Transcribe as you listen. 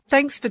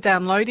Thanks for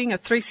downloading a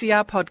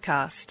 3CR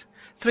podcast.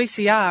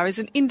 3CR is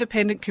an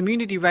independent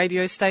community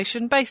radio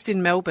station based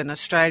in Melbourne,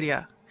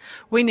 Australia.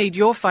 We need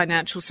your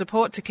financial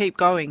support to keep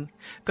going.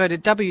 Go to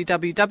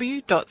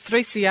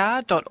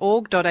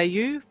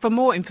www.3cr.org.au for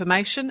more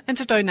information and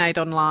to donate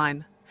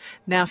online.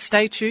 Now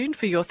stay tuned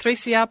for your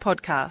 3CR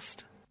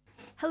podcast.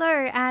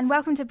 Hello and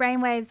welcome to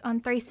Brainwaves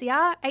on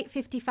 3CR,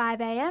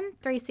 8:55am,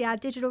 3CR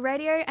Digital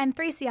Radio and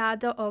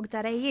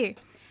 3cr.org.au.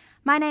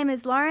 My name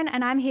is Lauren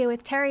and I'm here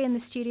with Terry in the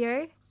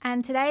studio,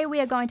 and today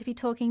we are going to be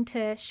talking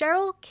to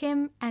Cheryl,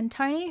 Kim and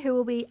Tony, who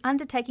will be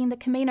undertaking the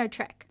Camino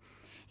Trek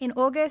in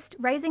August,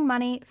 raising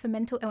money for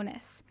mental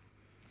illness.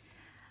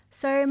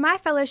 So my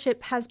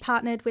fellowship has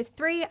partnered with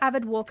 3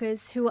 avid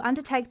walkers who will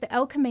undertake the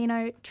El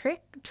Camino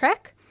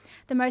Trek,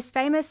 the most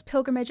famous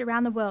pilgrimage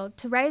around the world,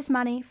 to raise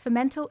money for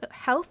mental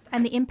health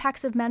and the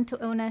impacts of mental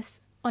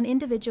illness on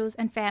individuals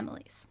and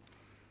families.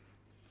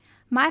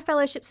 My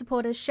fellowship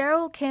supporters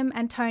Cheryl, Kim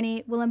and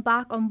Tony will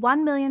embark on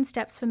 1 million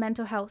steps for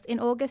mental health in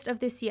August of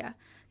this year,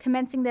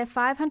 commencing their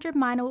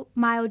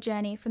 500-mile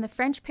journey from the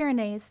French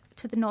Pyrenees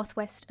to the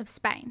northwest of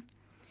Spain.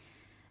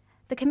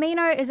 The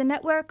Camino is a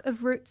network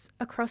of routes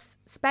across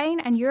Spain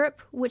and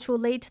Europe which will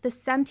lead to the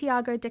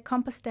Santiago de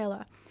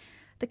Compostela,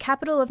 the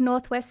capital of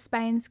northwest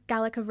Spain's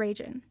Gallica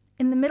region.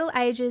 In the Middle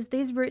Ages,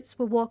 these routes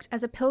were walked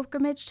as a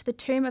pilgrimage to the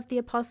tomb of the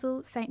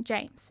Apostle St.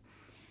 James.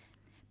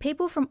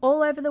 People from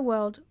all over the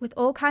world with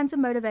all kinds of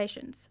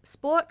motivations,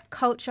 sport,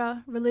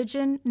 culture,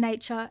 religion,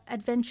 nature,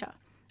 adventure,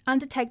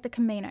 undertake the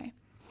Camino.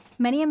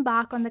 Many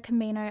embark on the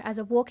Camino as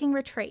a walking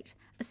retreat,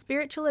 a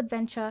spiritual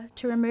adventure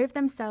to remove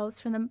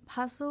themselves from the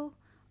hustle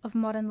of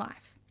modern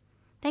life.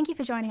 Thank you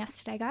for joining us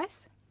today,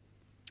 guys.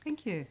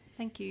 Thank you.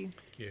 Thank you.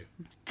 Thank you.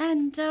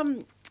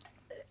 And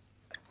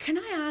can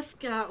I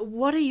ask,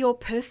 what are your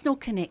personal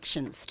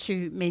connections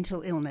to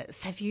mental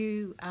illness? Have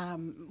you,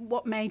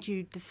 what made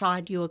you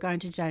decide you were going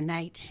to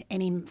donate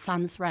any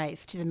funds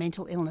raised to the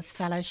Mental Illness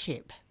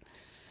Fellowship?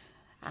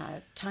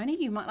 Tony,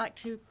 you might like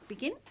to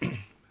begin?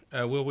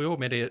 Well, we all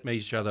met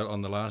each other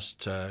on the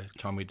last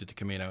time we did the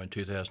Camino in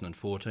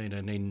 2014,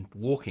 and in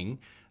walking,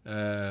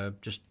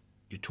 just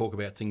you talk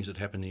about things that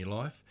happen in your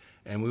life,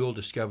 and we all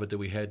discovered that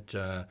we had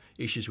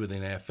issues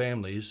within our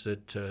families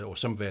that, or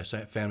some of our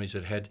families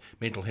that had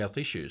mental health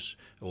issues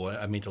or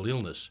a mental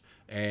illness,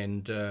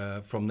 and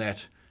from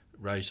that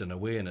raised an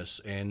awareness.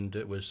 And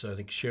it was, I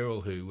think,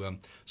 Cheryl who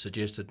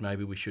suggested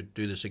maybe we should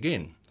do this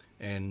again,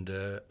 and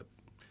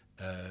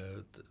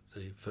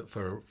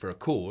for a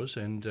cause.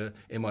 And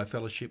MI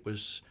Fellowship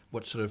was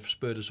what sort of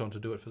spurred us on to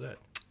do it for that.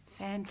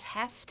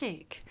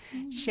 Fantastic.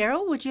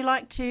 Cheryl, would you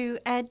like to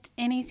add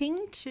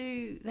anything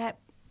to that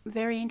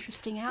very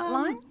interesting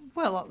outline?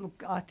 Well,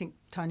 look, I think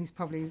Tony's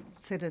probably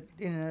said it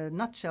in a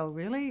nutshell,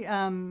 really.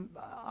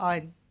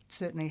 I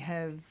certainly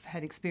have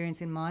had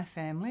experience in my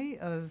family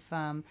of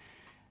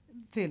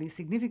fairly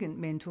significant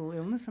mental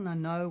illness, and I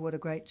know what a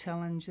great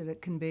challenge that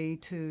it can be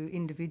to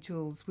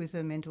individuals with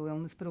a mental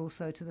illness, but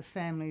also to the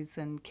families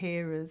and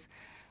carers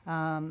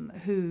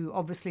who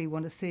obviously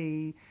want to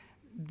see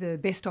the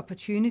best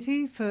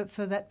opportunity for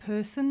that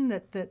person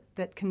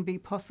that can be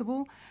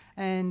possible,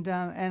 and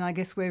I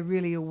guess we're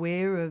really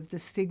aware of the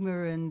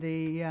stigma and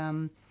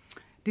the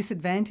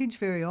disadvantage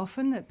very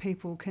often that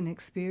people can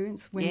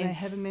experience when they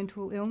have a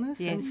mental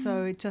illness. Yes. And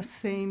so it just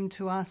seemed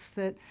to us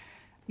that,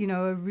 you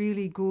know, a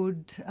really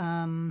good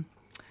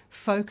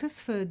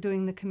focus for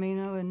doing the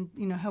Camino and,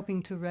 you know,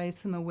 helping to raise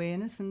some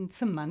awareness and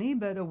some money,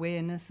 but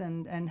awareness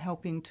and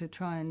helping to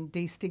try and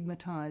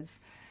destigmatise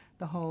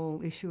the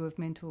whole issue of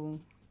mental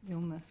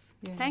illness.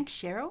 Yeah. Thanks,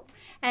 Cheryl.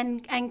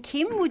 And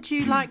Kim, would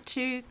you like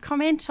to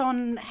comment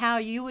on how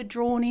you were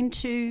drawn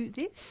into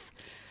this?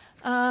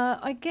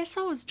 I guess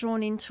I was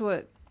drawn into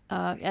it,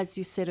 as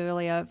you said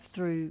earlier,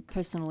 through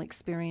personal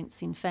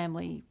experience in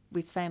family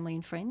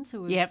and friends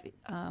who have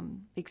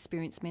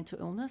experienced mental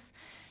illness.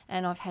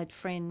 And I've had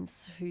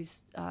friends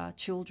whose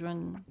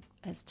children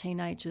as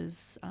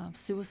teenagers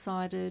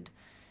suicided.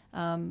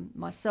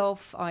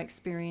 Myself, I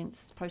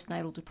experienced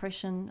postnatal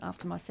depression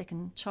after my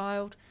second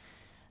child.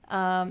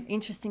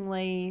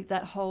 Interestingly,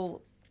 that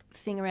whole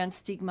thing around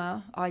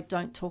stigma, I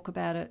don't talk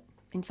about it.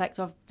 In fact,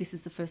 this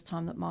is the first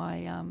time that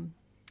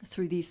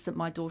that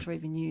my daughter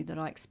even knew that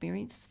I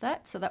experienced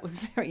that. So that was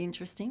very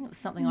interesting. It was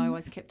something I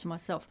always kept to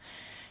myself.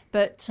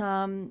 But,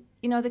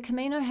 you know, the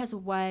Camino has a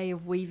way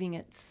of weaving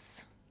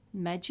its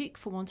magic,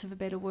 for want of a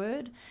better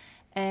word.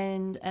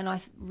 And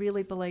I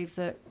really believe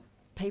that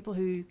people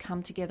who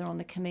come together on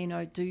the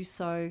Camino do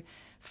so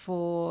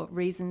for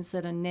reasons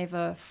that are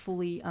never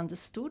fully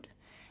understood.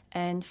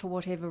 And for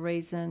whatever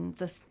reason,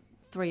 the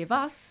 3 of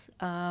us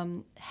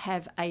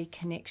have a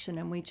connection,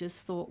 and we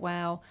just thought,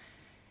 wow,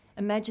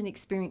 imagine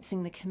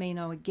experiencing the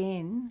Camino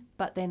again,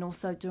 but then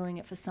also doing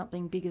it for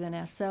something bigger than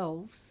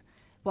ourselves,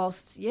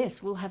 whilst,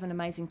 yes, we'll have an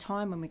amazing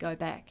time when we go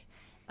back.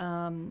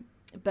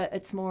 But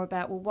it's more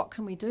about, well, what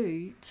can we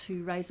do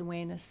to raise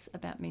awareness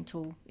about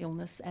mental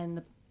illness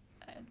and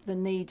the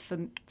need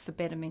for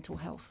better mental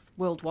health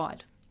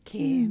worldwide?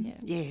 Kim,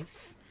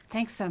 yes.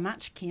 Thanks so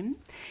much, Kim.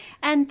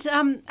 And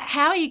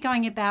how are you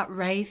going about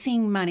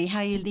raising money? How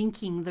are you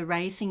linking the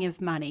raising of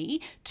money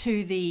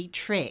to the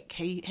trek?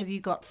 Have you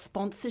got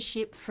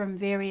sponsorship from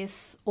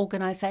various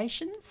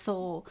organisations,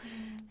 or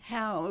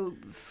how,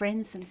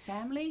 friends and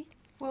family?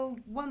 Well,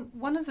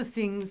 one of the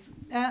things,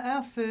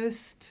 our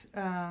first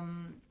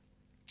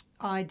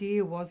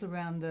idea was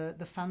around the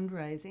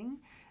fundraising,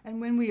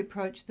 and when we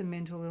approached the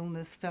Mental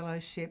Illness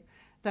Fellowship,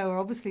 they were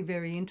obviously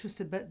very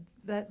interested, but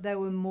that they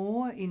were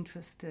more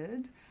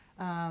interested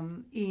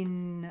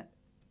in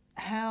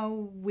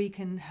how we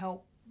can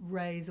help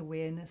raise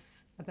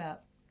awareness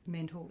about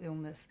mental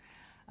illness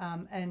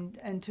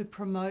and to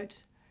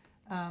promote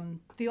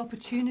the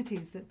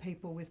opportunities that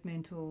people with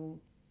mental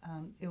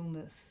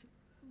illness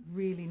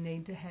really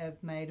need to have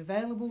made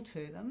available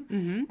to them.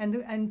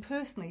 Mm-hmm. And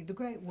personally, the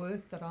great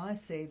work that I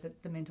see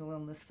that the Mental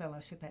Illness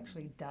Fellowship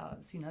actually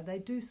does, they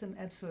do some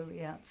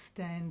absolutely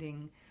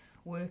outstanding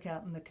work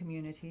out in the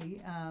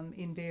community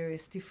in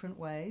various different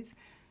ways.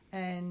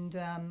 And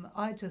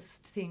I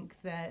just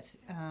think that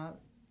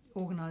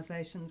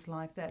organisations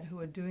like that who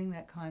are doing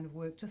that kind of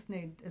work just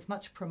need as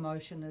much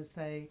promotion as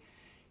they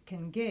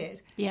can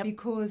get. Yep.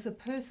 Because a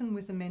person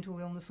with a mental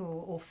illness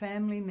or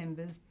family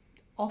members,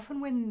 often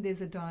when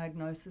there's a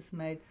diagnosis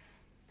made,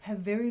 have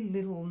very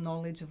little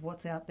knowledge of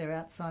what's out there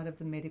outside of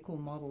the medical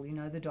model,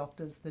 the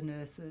doctors, the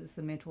nurses,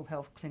 the mental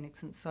health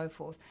clinics and so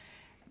forth.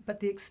 But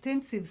the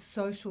extensive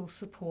social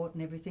support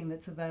and everything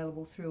that's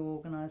available through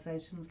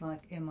organisations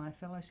like MI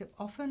Fellowship,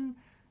 often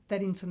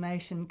that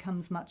information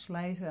comes much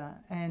later.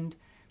 And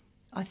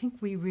I think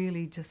we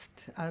really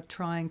just are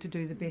trying to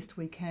do the best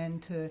we can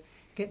to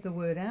get the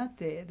word out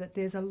there that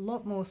there's a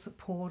lot more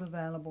support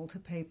available to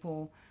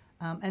people.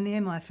 And the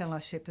MI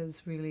Fellowship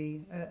is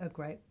really a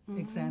great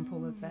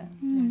example of that.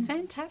 Yeah.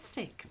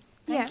 Fantastic.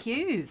 Thank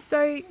you.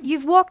 So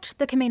you've walked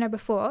the Camino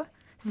before.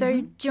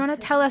 So do you want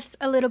to tell us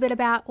a little bit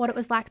about what it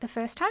was like the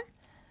first time?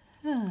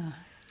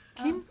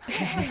 Kim?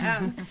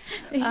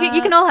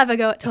 You can all have a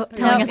go at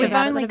telling us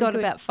about it. We've only got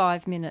about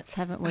 5 minutes,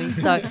 haven't we?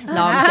 So, no,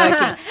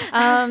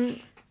 I'm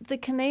joking. The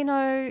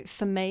Camino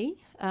for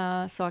me,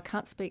 so I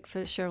can't speak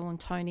for Cheryl and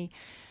Tony,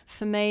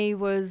 for me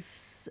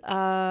was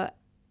the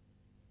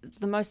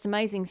most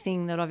amazing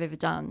thing that I've ever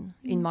done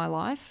in my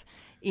life.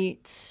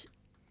 It's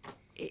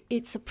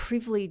a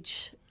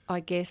privilege, I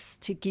guess,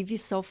 to give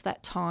yourself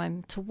that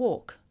time to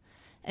walk.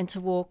 And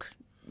to walk,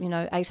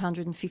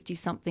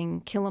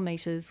 850-something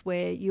kilometres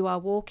where you are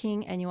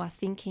walking and you are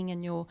thinking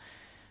and you're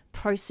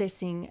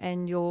processing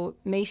and you're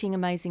meeting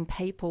amazing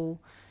people.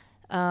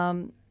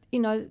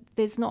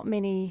 There's not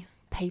many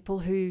people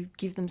who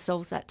give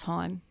themselves that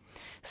time.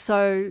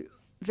 So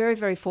very,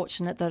 very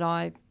fortunate that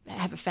I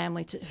have a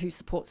family who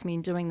supports me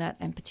in doing that,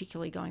 and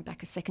particularly going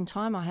back a second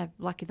time.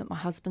 Lucky that my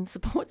husband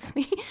supports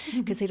me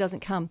because he doesn't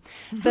come.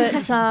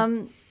 But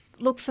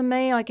look, for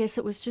me, I guess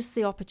it was just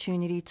the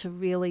opportunity to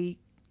really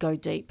go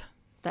deep,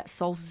 that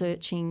soul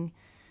searching,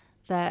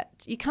 that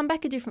you come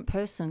back a different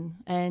person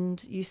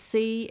and you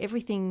see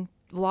everything.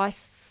 Well, I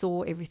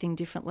saw everything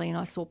differently, and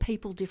I saw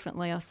people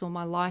differently. I saw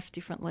my life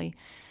differently,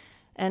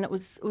 and it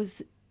was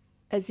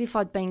as if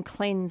I'd been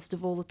cleansed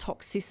of all the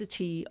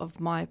toxicity of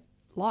my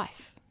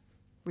life,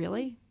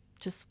 really,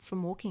 just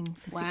from walking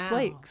for 6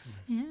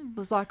 weeks. Yeah. It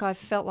was like I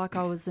felt like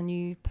I was a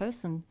new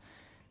person,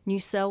 new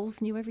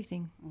cells, new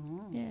everything.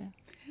 Yeah.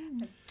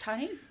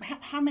 Tony,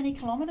 how many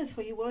kilometres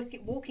were you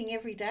walking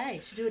every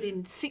day to do it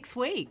in 6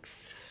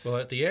 weeks?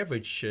 Well, the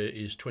average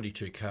is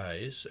 22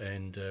 k's,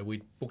 and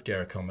we booked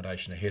our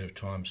accommodation ahead of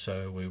time,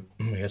 so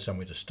we had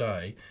somewhere to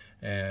stay.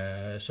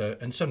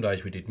 And some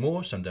days we did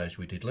more, some days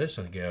we did less.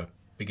 I think our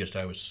biggest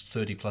day was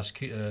 30 plus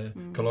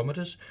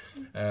kilometres.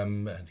 I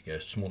think our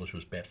smallest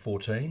was about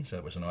 14, so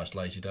it was a nice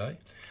lazy day.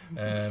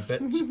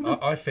 But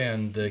I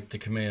found the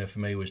Camino for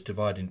me was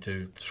divided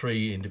into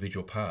 3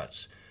 individual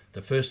parts.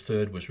 The first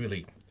third was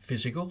really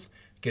physical,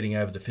 getting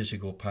over the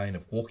physical pain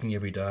of walking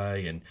every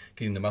day and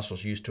getting the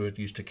muscles used to it,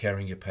 used to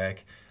carrying your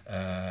pack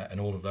and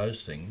all of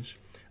those things.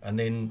 And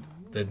then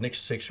the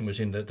next section was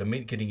in the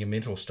getting your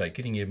mental state,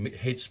 getting your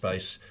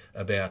headspace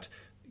about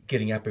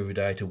getting up every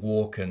day to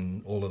walk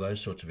and all of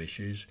those sorts of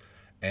issues.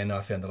 And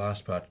I found the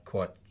last part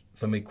quite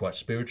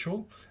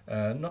spiritual,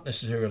 not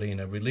necessarily in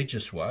a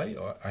religious way.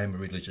 I am a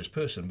religious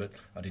person, but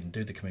I didn't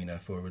do the Camino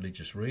for a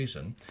religious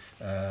reason.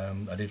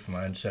 I did for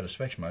my own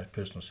satisfaction, my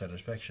personal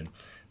satisfaction.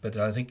 But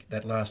I think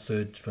that last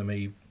third for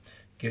me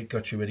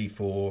got you ready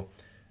for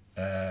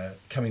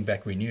coming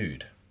back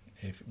renewed.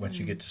 Once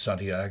you get to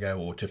Santiago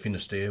or to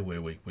Finisterre,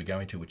 where we're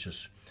going to, which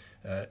is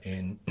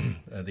in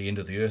the end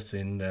of the earth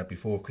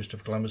before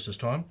Christopher Columbus's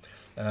time.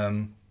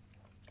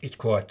 It's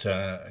quite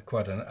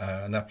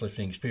an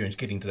uplifting experience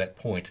getting to that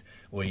point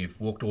where you've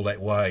walked all that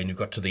way and you've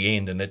got to the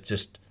end, and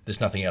there's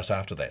nothing else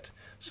after that.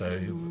 So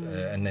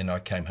and then I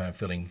came home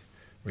feeling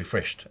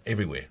refreshed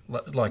everywhere,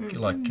 like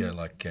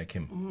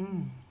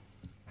Kim.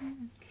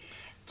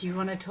 Do you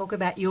want to talk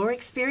about your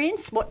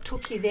experience? What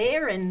took you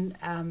there, and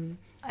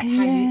how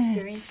you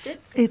experienced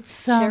it?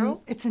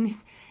 Cheryl?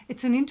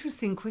 It's an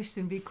interesting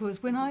question,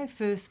 because when I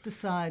first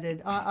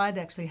decided, I'd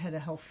actually had a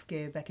health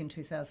scare back in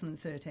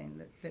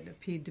 2013 that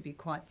appeared to be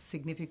quite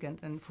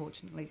significant, and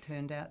fortunately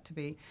turned out to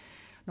be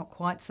not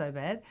quite so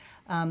bad.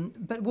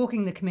 But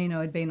walking the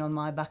Camino had been on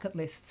my bucket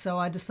list, so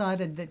I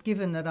decided that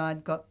given that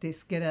I'd got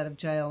this get out of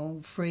jail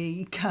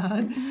free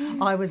card,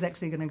 I was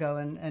actually going to go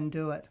and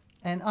do it.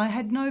 And I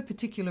had no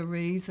particular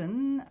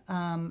reason,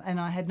 and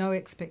I had no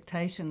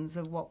expectations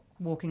of what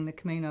walking the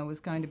Camino was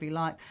going to be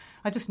like.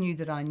 I just knew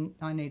that I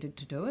needed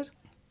to do it.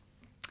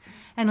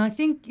 And I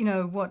think,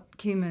 what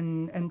Kim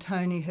and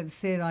Tony have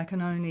said, I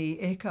can only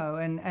echo,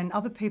 and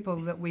other people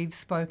that we've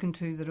spoken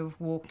to that have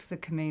walked the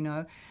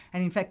Camino.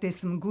 And in fact, there's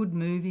some good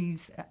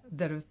movies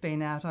that have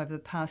been out over the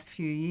past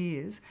few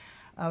years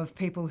of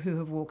people who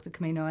have walked the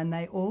Camino, and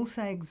they all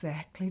say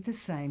exactly the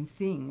same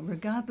thing,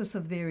 regardless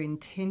of their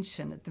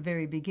intention at the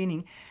very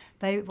beginning.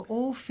 They've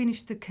all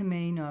finished the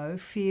Camino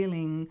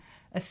feeling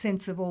a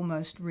sense of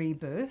almost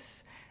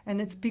rebirth,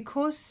 and it's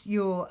because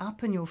you're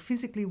up and you're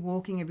physically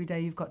walking every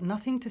day. You've got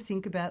nothing to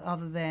think about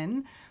other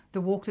than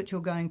the walk that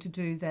you're going to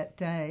do that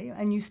day,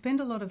 and you spend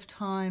a lot of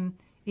time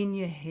in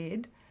your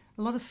head,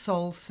 a lot of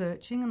soul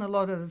searching and a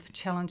lot of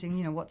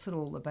challenging, what's it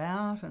all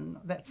about and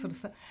that sort of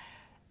stuff.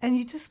 And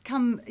you just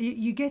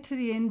you get to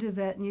the end of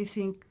that and you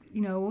think,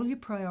 all your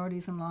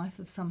priorities in life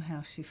have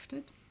somehow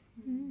shifted.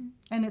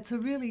 And it's a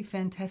really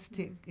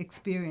fantastic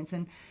experience.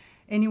 And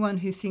anyone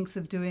who thinks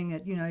of doing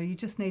it, you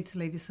just need to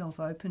leave yourself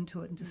open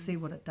to it and just see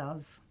what it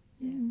does.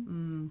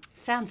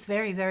 Sounds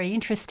very, very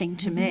interesting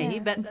to me,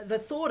 but the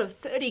thought of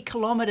 30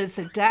 kilometres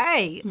a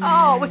day,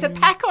 with a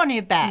pack on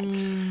your back.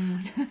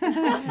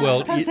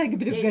 Well, it does take a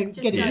bit of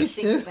getting used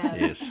to.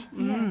 Yes.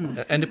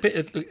 And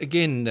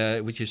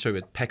again, which you say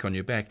about pack on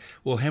your back,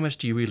 well, how much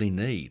do you really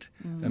need?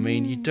 I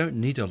mean, you don't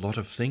need a lot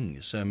of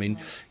things. I mean,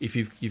 if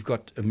you've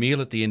got a meal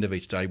at the end of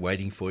each day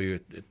waiting for you,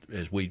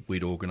 as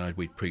we'd organised,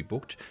 we'd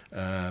pre-booked,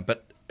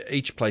 but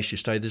each place you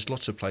stay, there's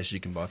lots of places you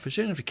can buy food.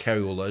 So you don't have to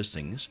carry all those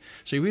things.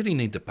 So you really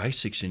need the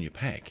basics in your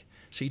pack.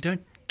 So you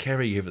don't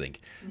carry everything.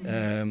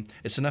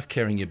 It's enough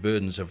carrying your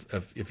burdens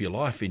of your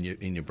life in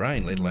your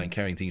brain, let alone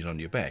carrying things on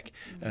your back.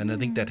 And I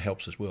think that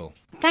helps as well.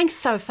 Thanks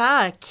so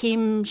far,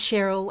 Kim,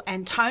 Cheryl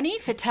and Tony,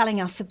 for telling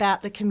us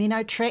about the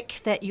Camino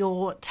Trek that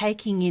you're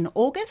taking in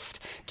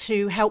August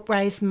to help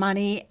raise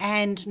money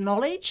and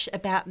knowledge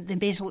about the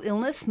mental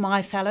illness,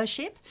 My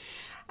Fellowship.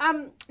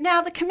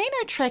 Now, the Camino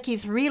Trek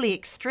is really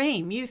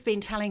extreme. You've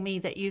been telling me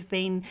that you've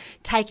been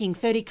taking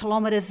 30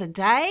 kilometres a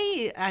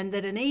day and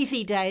that an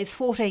easy day is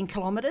 14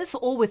 kilometres,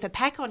 all with a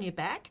pack on your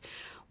back.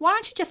 Why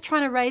aren't you just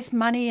trying to raise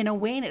money and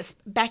awareness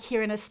back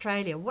here in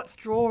Australia? What's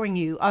drawing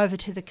you over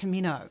to the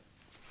Camino?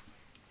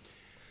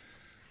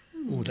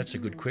 Oh, that's a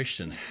good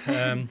question.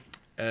 And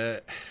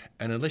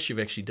unless you've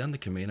actually done the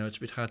Camino, it's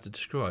a bit hard to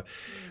describe.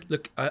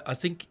 Look, I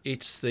think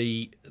it's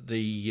the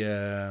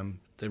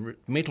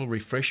mental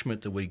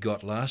refreshment that we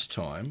got last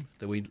time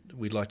that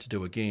we'd like to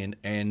do again,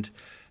 and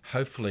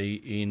hopefully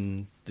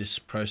in this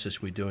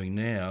process we're doing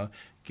now,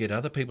 get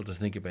other people to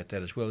think about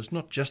that as well. It's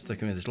not just the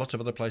Camino. There's lots of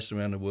other places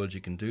around the world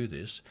you can do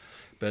this,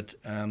 but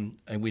and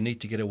we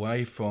need to get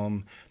away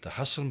from the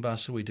hustle and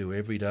bustle we do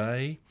every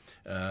day,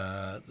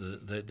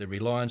 the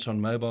reliance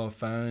on mobile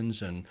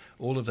phones and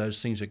all of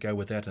those things that go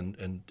with that,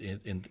 and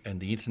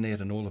the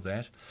internet and all of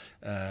that.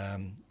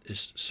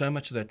 There's so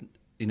much of that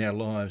in our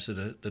lives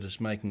that is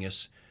making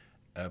us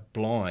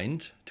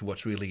blind to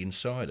what's really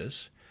inside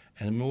us,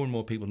 and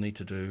more people need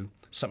to do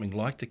something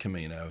like the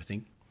Camino, I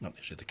think, not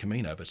necessarily the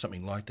Camino, but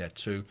something like that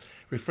to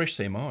refresh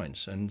their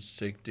minds and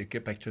to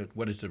get back to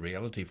what is the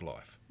reality of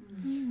life.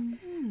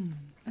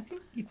 I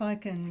think if I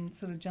can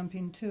sort of jump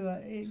into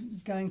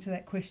going to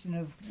that question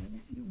of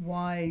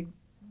why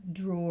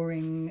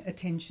drawing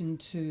attention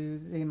to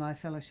the My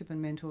Fellowship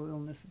and mental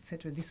illness,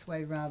 etc., this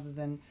way rather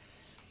than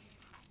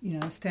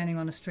standing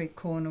on a street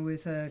corner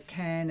with a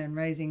can and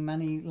raising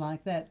money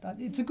like that.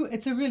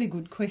 It's a really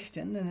good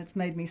question, and it's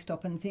made me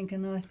stop and think.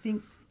 And I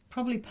think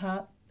probably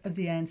part of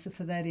the answer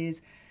for that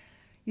is,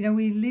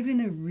 we live in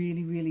a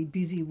really, really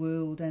busy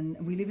world, and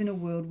we live in a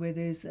world where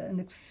there's an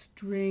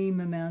extreme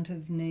amount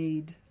of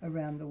need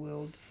around the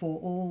world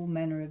for all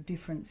manner of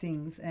different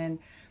things. And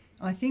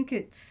I think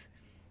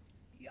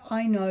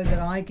I know that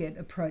I get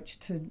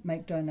approached to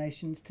make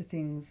donations to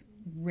things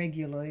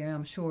regularly, and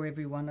I'm sure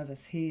every one of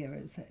us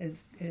here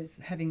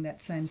is having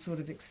that same sort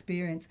of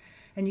experience.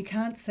 And you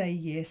can't say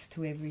yes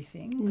to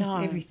everything,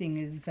 because everything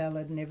is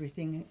valid and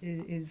everything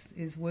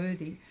is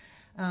worthy.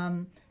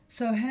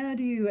 So how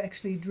do you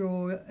actually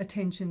draw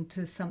attention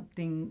to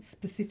something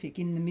specific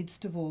in the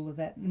midst of all of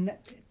that? And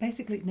that,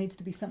 basically it needs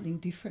to be something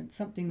different,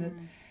 something that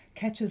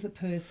catches a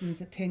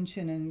person's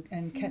attention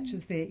and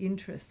catches their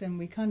interest. And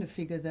we kind of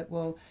figure that,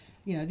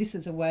 this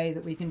is a way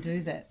that we can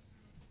do that.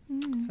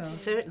 So. It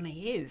certainly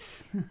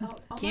is.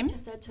 I might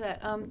just add to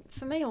that.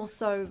 For me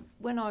also,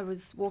 when I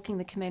was walking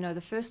the Camino the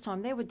first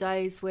time, there were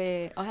days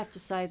where I have to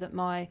say that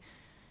my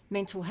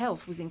mental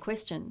health was in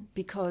question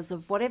because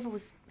of whatever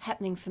was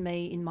happening for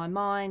me in my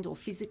mind or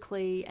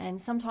physically.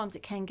 And sometimes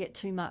it can get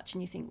too much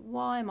and you think,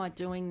 why am I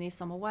doing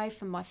this? I'm away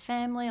from my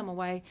family, I'm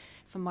away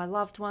from my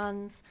loved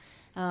ones,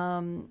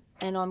 and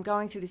I'm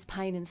going through this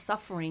pain and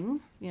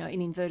suffering,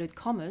 in inverted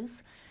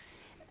commas.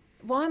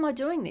 Why am I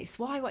doing this?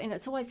 Why? And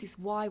it's always this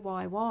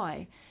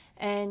why?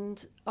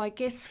 And I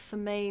guess for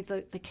me,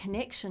 the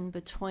connection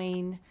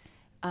between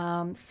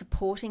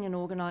supporting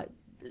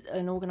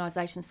an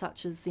organisation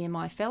such as the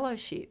MI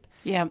Fellowship,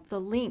 the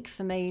link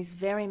for me is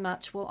very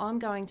much, well, I'm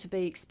going to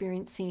be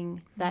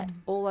experiencing that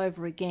all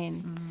over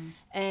again,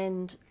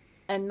 and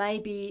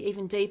maybe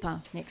even deeper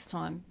next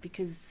time,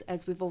 because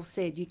as we've all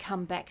said, you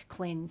come back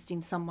cleansed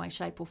in some way,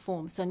 shape or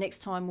form. So next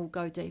time we'll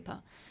go deeper.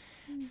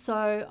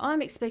 So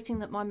I'm expecting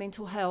that my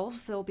mental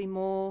health, there'll be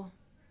more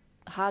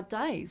hard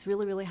days,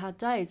 really, really hard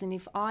days. And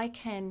if I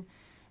can,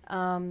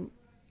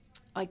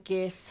 I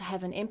guess,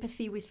 have an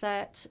empathy with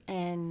that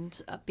and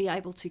be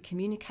able to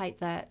communicate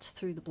that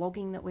through the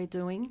blogging that we're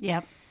doing.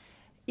 Yep.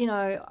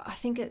 I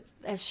think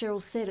as Cheryl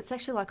said, it's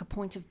actually like a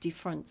point of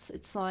difference.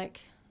 It's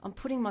like we're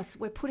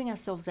putting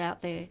ourselves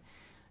out there.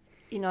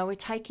 We're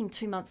taking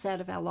 2 months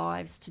out of our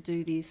lives to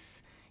do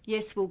this.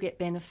 Yes, we'll get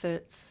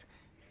benefits,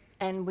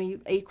 and we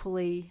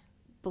equally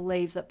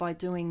believe that by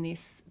doing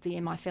this, the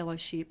MI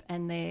Fellowship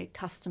and their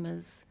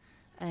customers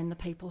and the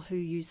people who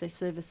use their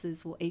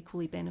services will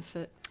equally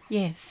benefit.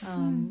 Yes.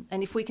 And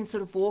if we can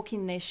sort of walk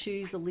in their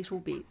shoes a little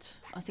bit,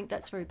 I think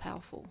that's very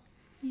powerful.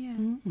 Yeah.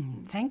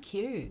 Thank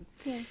you.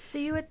 Yeah. So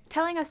you were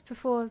telling us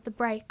before the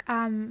break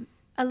a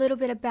little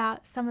bit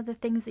about some of the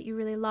things that you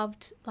really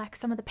loved, like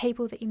some of the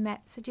people that you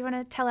met. So do you want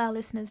to tell our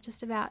listeners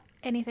just about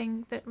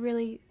anything that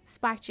really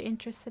spiked your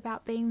interest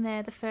about being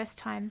there the first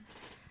time?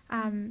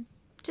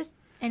 Just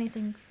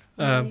anything.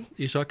 Really.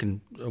 Yes, I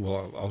can.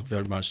 Well, I'll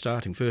very much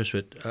starting first,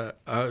 but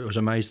I was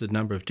amazed at the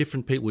number of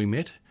different people we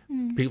met.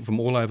 People from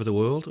all over the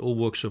world, all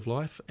walks of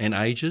life and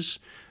ages,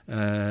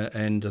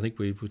 and I think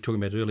we were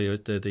talking about earlier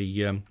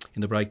in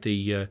the break.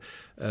 The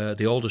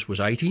oldest was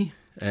 80,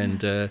 and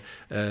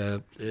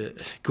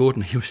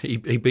Gordon he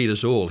beat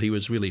us all. He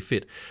was really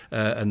fit,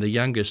 and the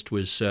youngest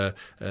was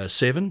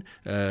 7.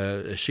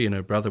 She and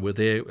her brother were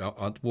there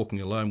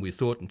walking alone, we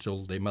thought,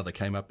 until their mother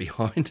came up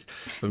behind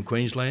from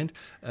Queensland.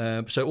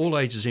 So all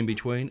ages in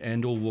between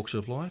and all walks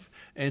of life,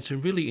 and some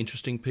really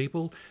interesting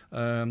people.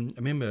 I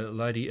remember a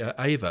lady,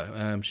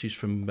 Ava, she's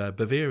from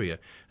Bavaria,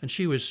 and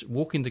she was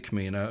walking the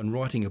Camino and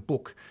writing a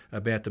book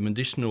about the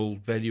medicinal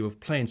value of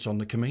plants on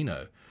the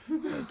Camino.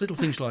 Little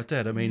things like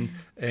that. I mean,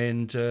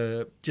 and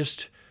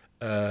just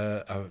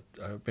I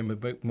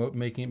remember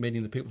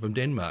meeting the people from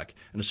Denmark,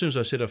 and as soon as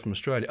I set off from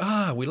Australia,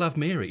 we love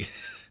Mary.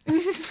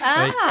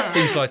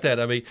 Things like that.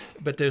 I mean,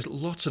 but there's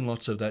lots and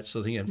lots of that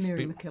sort of thing.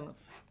 Mary McKillop.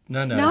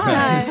 No.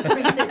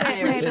 Princess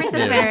Mary.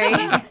 Princess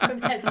Mary. From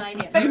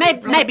Tasmania. But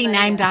maybe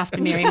named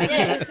after Mary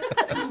McKillop.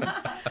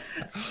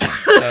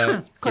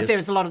 Because there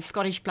was a lot of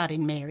Scottish blood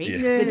in Mary,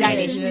 the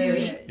Danish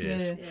Mary.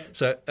 Yes.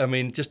 So, I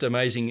mean, just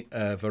amazing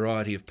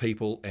variety of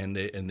people and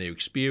their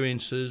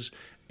experiences,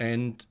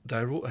 and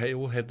they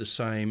all had the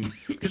same,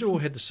 because they all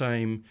had the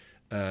same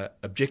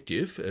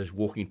objective as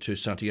walking to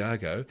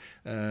Santiago.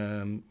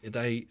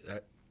 Everybody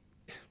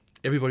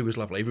was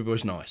lovely, everybody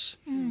was nice.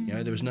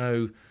 There was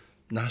no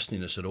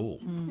nastiness at all.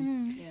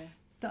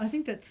 I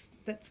think that's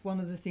one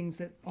of the things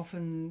that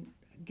often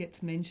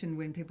gets mentioned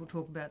when people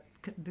talk about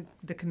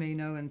the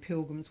Camino and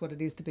pilgrims, what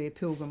it is to be a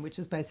pilgrim, which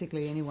is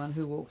basically anyone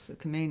who walks the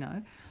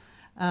Camino,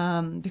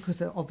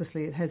 because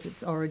obviously it has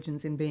its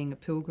origins in being a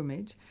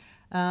pilgrimage,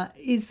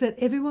 is that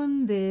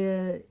everyone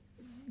there,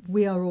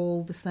 we are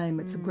all the same.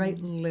 It's a great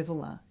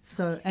leveller.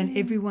 So, and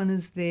everyone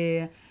is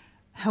there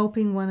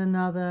helping one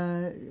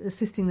another,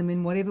 assisting them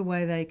in whatever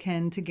way they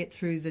can to get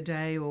through the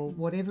day or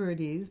whatever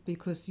it is,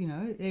 because,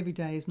 every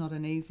day is not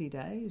an easy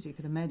day, as you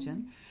could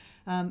imagine.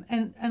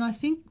 And I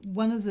think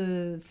one of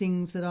the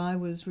things that I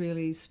was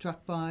really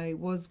struck by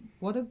was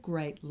what a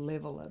great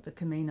leveller the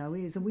Camino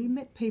is. And we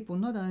met people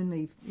not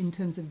only in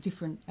terms of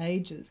different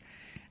ages,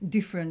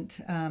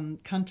 different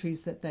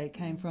countries that they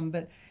came from,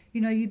 but,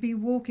 you'd be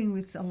walking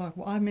with a lot.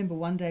 I remember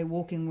one day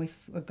walking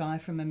with a guy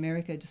from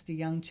America, just a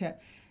young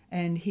chap,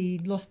 and he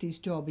lost his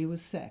job. He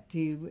was sacked.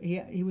 He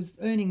was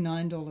earning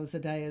 $9 a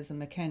day as a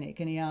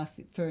mechanic, and he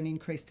asked for an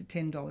increase to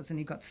 $10, and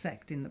he got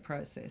sacked in the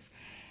process.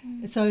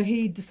 So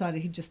he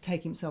decided he'd just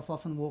take himself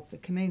off and walk the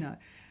Camino.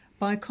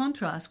 By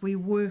contrast, we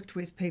worked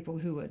with people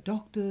who were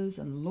doctors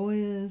and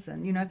lawyers,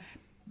 and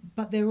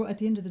but they're all, at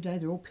the end of the day,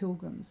 they're all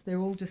pilgrims. They're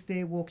all just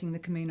there walking the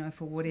Camino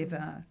for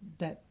whatever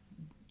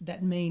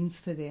that means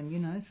for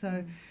them.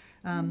 So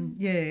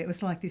it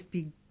was like this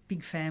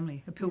big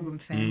family, a pilgrim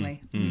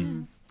family.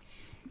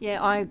 Yeah,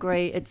 I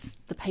agree. It's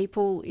the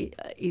people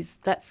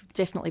that's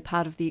definitely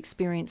part of the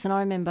experience. And I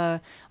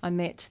remember I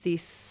met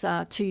this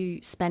 2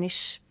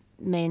 Spanish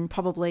men,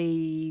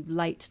 probably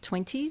late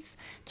 20s,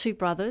 2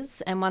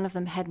 brothers, and one of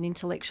them had an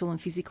intellectual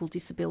and physical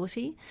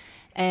disability,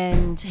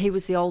 and he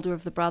was the older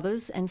of the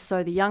brothers, and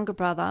so the younger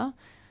brother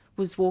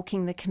was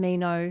walking the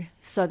Camino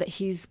so that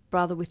his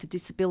brother with the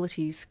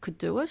disabilities could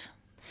do it.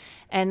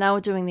 and they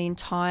were doing the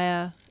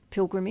entire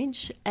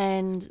pilgrimage,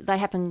 and they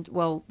happened,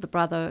 well, the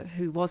brother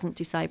who wasn't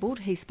disabled,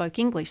 he spoke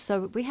English,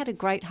 so we had a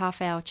great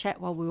half-hour chat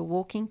while we were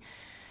walking.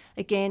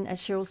 Again, as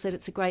Cheryl said,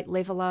 it's a great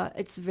leveller.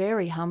 It's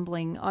very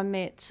humbling. I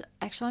met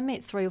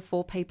 3 or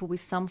 4 people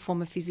with some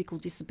form of physical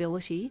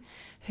disability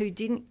who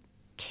didn't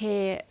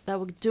care. They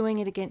were doing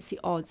it against the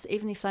odds.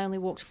 Even if they only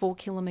walked 4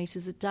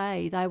 kilometres a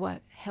day, they were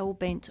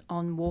hell-bent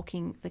on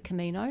walking the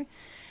Camino.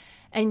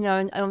 And,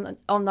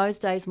 on those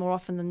days, more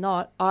often than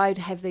not, I'd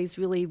have these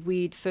really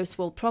weird first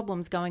world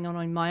problems going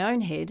on in my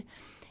own head,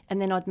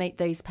 and then I'd meet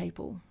these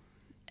people.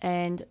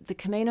 And the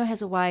Camino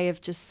has a way of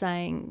just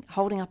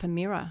holding up a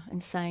mirror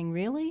and saying,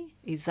 really?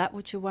 Is that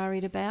what you're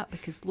worried about?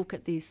 Because look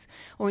at this.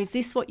 Or is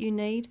this what you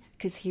need?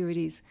 Because here it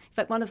is. In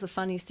fact, one of the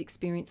funniest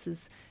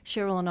experiences,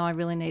 Cheryl and I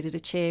really needed a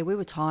chair. We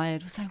were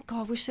tired. We were saying,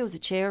 God, I wish there was a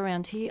chair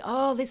around here.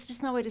 Oh, there's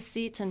just nowhere to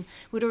sit. And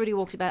we'd already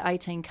walked about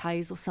 18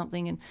 Ks or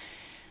something. And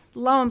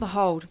lo and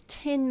behold,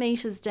 10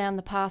 metres down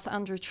the path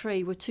under a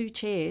tree were 2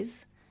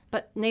 chairs,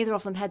 but neither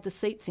of them had the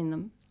seats in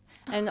them.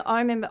 And I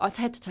remember I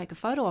had to take a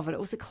photo of it. It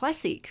was a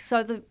classic.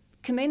 So the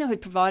Camino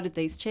had provided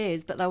these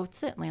chairs, but they were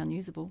certainly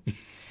unusable.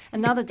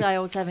 Another day I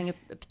was having a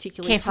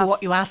particularly Careful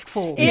what you ask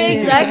for. Yeah,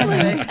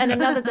 exactly. And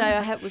another day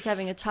I was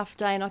having a tough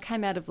day, and I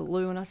came out of the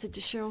loo and I said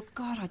to Cheryl,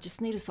 God, I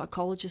just need a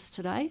psychologist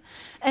today.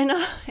 And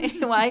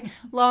anyway,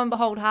 lo and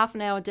behold, half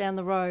an hour down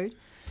the road,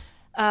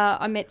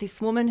 I met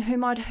this woman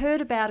whom I'd heard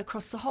about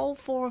across the whole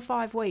 4 or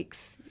 5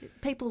 weeks.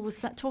 People were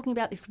talking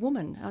about this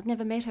woman. I'd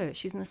never met her.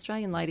 She's an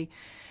Australian lady.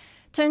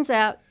 Turns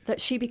out that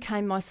she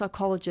became my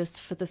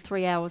psychologist for the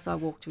 3 hours I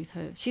walked with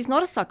her. She's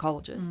not a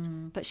psychologist,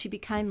 but she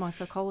became my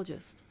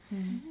psychologist.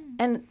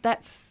 And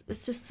it's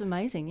just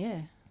amazing,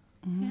 yeah.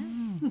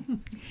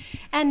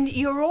 And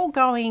you're all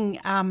going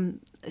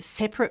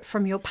separate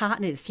from your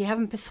partners. You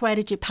haven't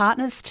persuaded your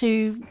partners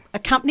to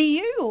accompany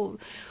you,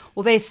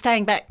 or they're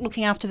staying back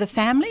looking after the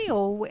family,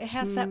 or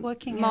how's that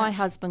working out? My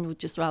husband would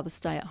just rather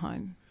stay at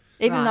home.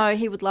 Even though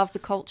he would love the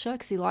culture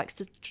because he likes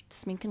to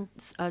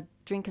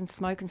drink and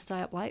smoke and stay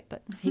up late,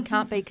 but he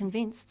can't be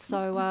convinced.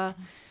 So,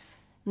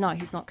 no,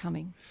 he's not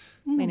coming.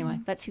 Anyway,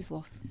 that's his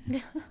loss.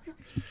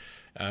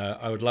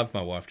 I would love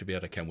my wife to be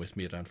able to come with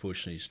me, but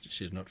unfortunately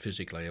she's not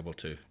physically able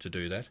to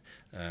do that.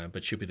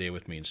 But she'll be there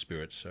with me in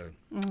spirit. So,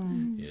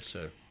 yeah,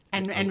 so...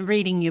 And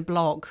reading your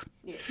blog.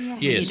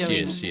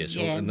 Yes.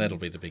 Yeah. And that'll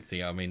be the big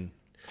thing. I mean,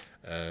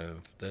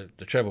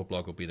 the travel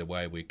blog will be the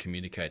way we're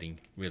communicating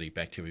really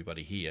back to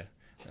everybody here.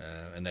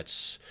 And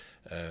that's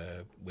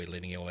we're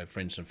letting all our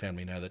friends and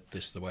family know that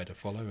this is the way to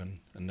follow,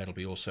 and that'll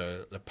be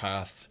also the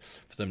path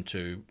for them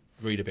to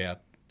read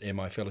about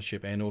MI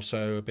Fellowship and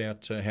also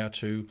about how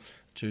to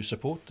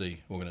support the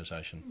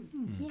organisation.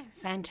 Yeah,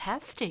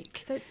 fantastic.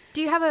 So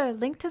do you have a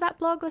link to that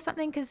blog or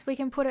something? Because we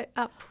can put it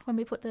up when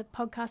we put the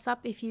podcast up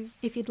if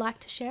you'd like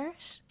to share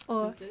it.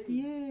 Or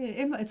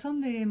Yeah, it's on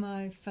the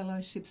MI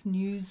Fellowship's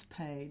news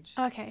page.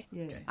 Okay.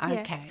 Yeah.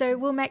 Okay. So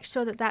we'll make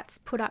sure that that's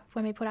put up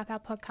when we put up our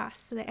podcast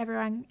so that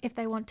everyone, if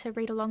they want to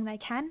read along, they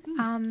can.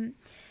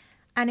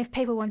 And if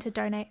people want to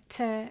donate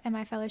to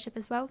MI Fellowship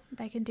as well,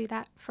 they can do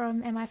that from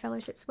MI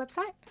Fellowship's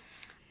website.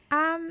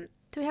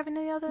 Do we have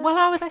any other Well,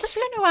 I was questions? just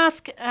going to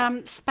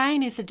ask,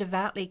 Spain is a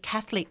devoutly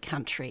Catholic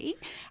country,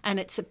 and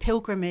it's a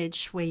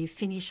pilgrimage where you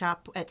finish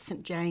up at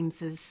St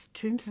James's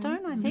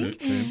tombstone, I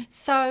think.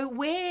 So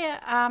where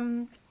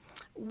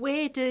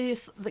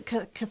does the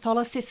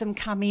Catholicism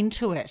come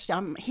into it?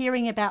 I'm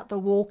hearing about the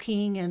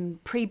walking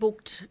and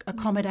pre-booked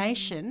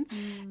accommodation.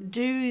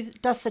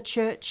 Does the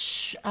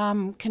church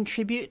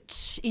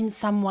contribute in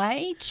some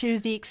way to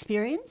the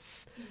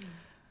experience?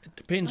 It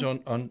depends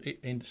on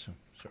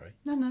sorry.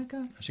 No,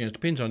 go. It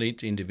depends on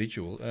each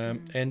individual,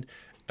 and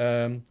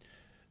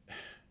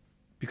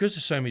because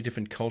there's so many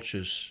different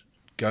cultures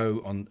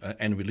go on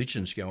and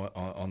religions go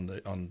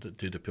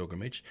do the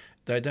pilgrimage,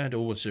 they don't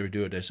always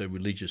do it as a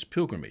religious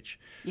pilgrimage.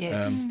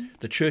 Yes.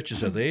 The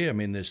churches are there. I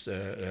mean, this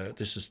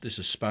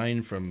is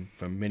Spain from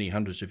many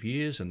hundreds of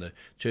years, and the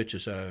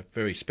churches are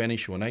very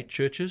Spanish ornate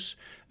churches.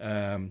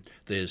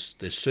 There's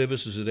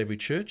services at every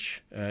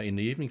church in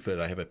the evening.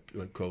 They have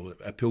called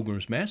a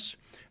pilgrim's mass,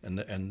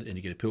 and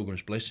you get a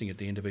pilgrim's blessing at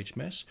the end of each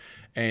mass.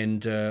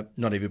 And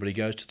not everybody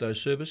goes to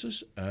those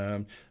services,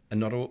 and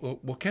not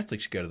all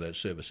Catholics go to those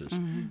services.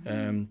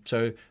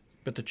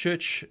 But the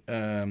church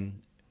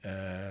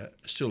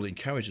still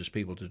encourages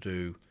people to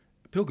do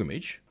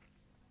pilgrimage,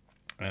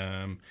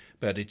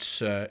 but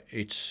it's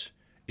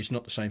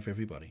not the same for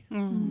everybody.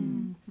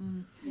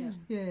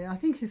 Yeah, I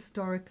think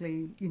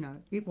historically,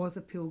 it was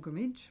a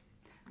pilgrimage,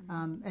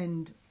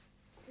 and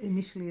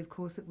initially, of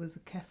course, it was a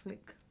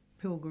Catholic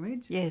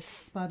pilgrimage.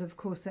 Yes. But of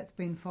course, that's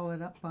been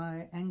followed up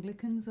by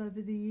Anglicans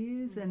over the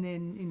years, and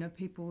then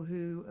people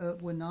who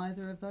were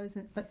neither of those.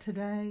 But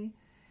today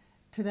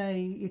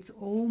it's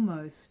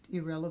almost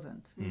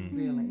irrelevant,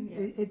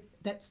 really.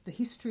 That's the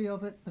history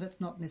of it, but it's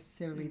not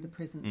necessarily the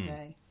present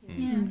day.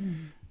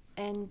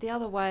 And the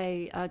other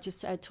way,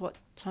 just to add to what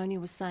Tony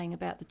was saying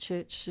about the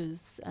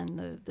churches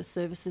and the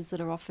services that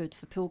are offered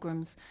for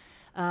pilgrims,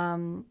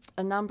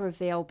 A number of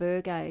the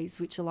albergues,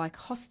 which are like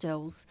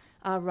hostels,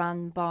 are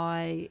run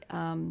by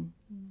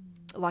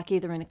like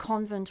either in a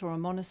convent or a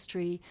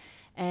monastery,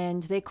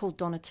 and they're called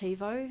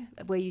donativo,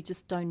 where you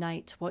just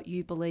donate what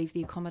you believe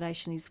the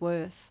accommodation is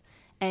worth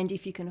and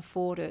if you can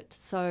afford it.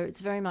 So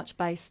it's very much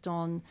based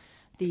on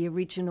the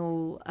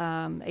original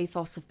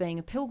ethos of being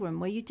a pilgrim,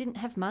 where you didn't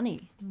have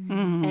money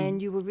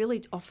and you were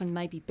really often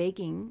maybe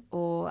begging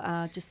or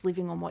just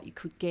living on what you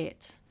could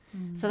get.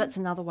 So that's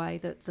another way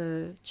that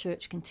the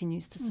church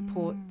continues to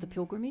support the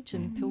pilgrimage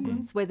and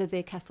pilgrims, whether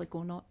they're Catholic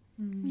or not.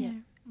 Yeah.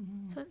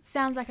 So it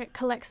sounds like it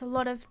collects a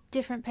lot of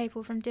different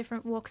people from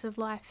different walks of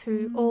life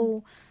who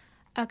all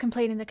are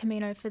completing the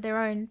Camino for their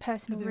own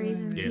personal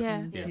reasons.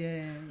 Yeah.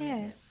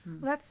 Well,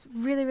 that's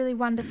really, really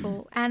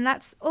wonderful. And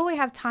that's all we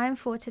have time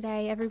for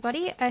today,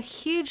 everybody. A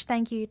huge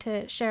thank you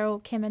to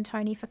Cheryl, Kim and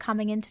Tony for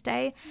coming in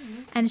today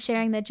and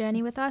sharing their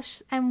journey with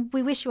us. And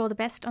we wish you all the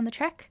best on the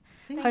trek.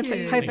 Hope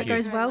it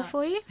goes well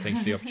for you. Thanks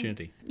for the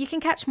opportunity. You can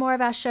catch more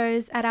of our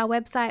shows at our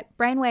website,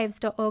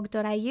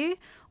 brainwaves.org.au,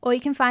 or you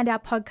can find our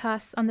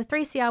podcasts on the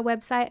 3CR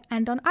website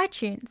and on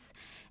iTunes.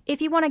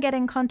 If you want to get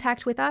in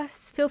contact with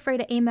us, feel free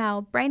to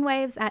email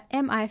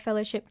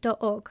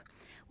brainwaves@mifellowship.org.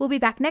 We'll be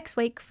back next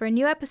week for a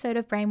new episode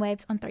of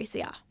Brainwaves on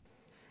 3CR.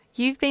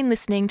 You've been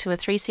listening to a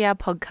 3CR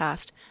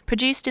podcast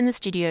produced in the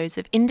studios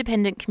of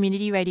independent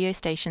community radio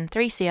station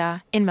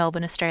 3CR in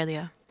Melbourne,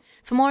 Australia.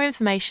 For more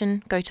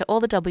information, go to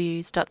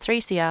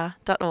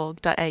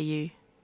allthews.3cr.org.au.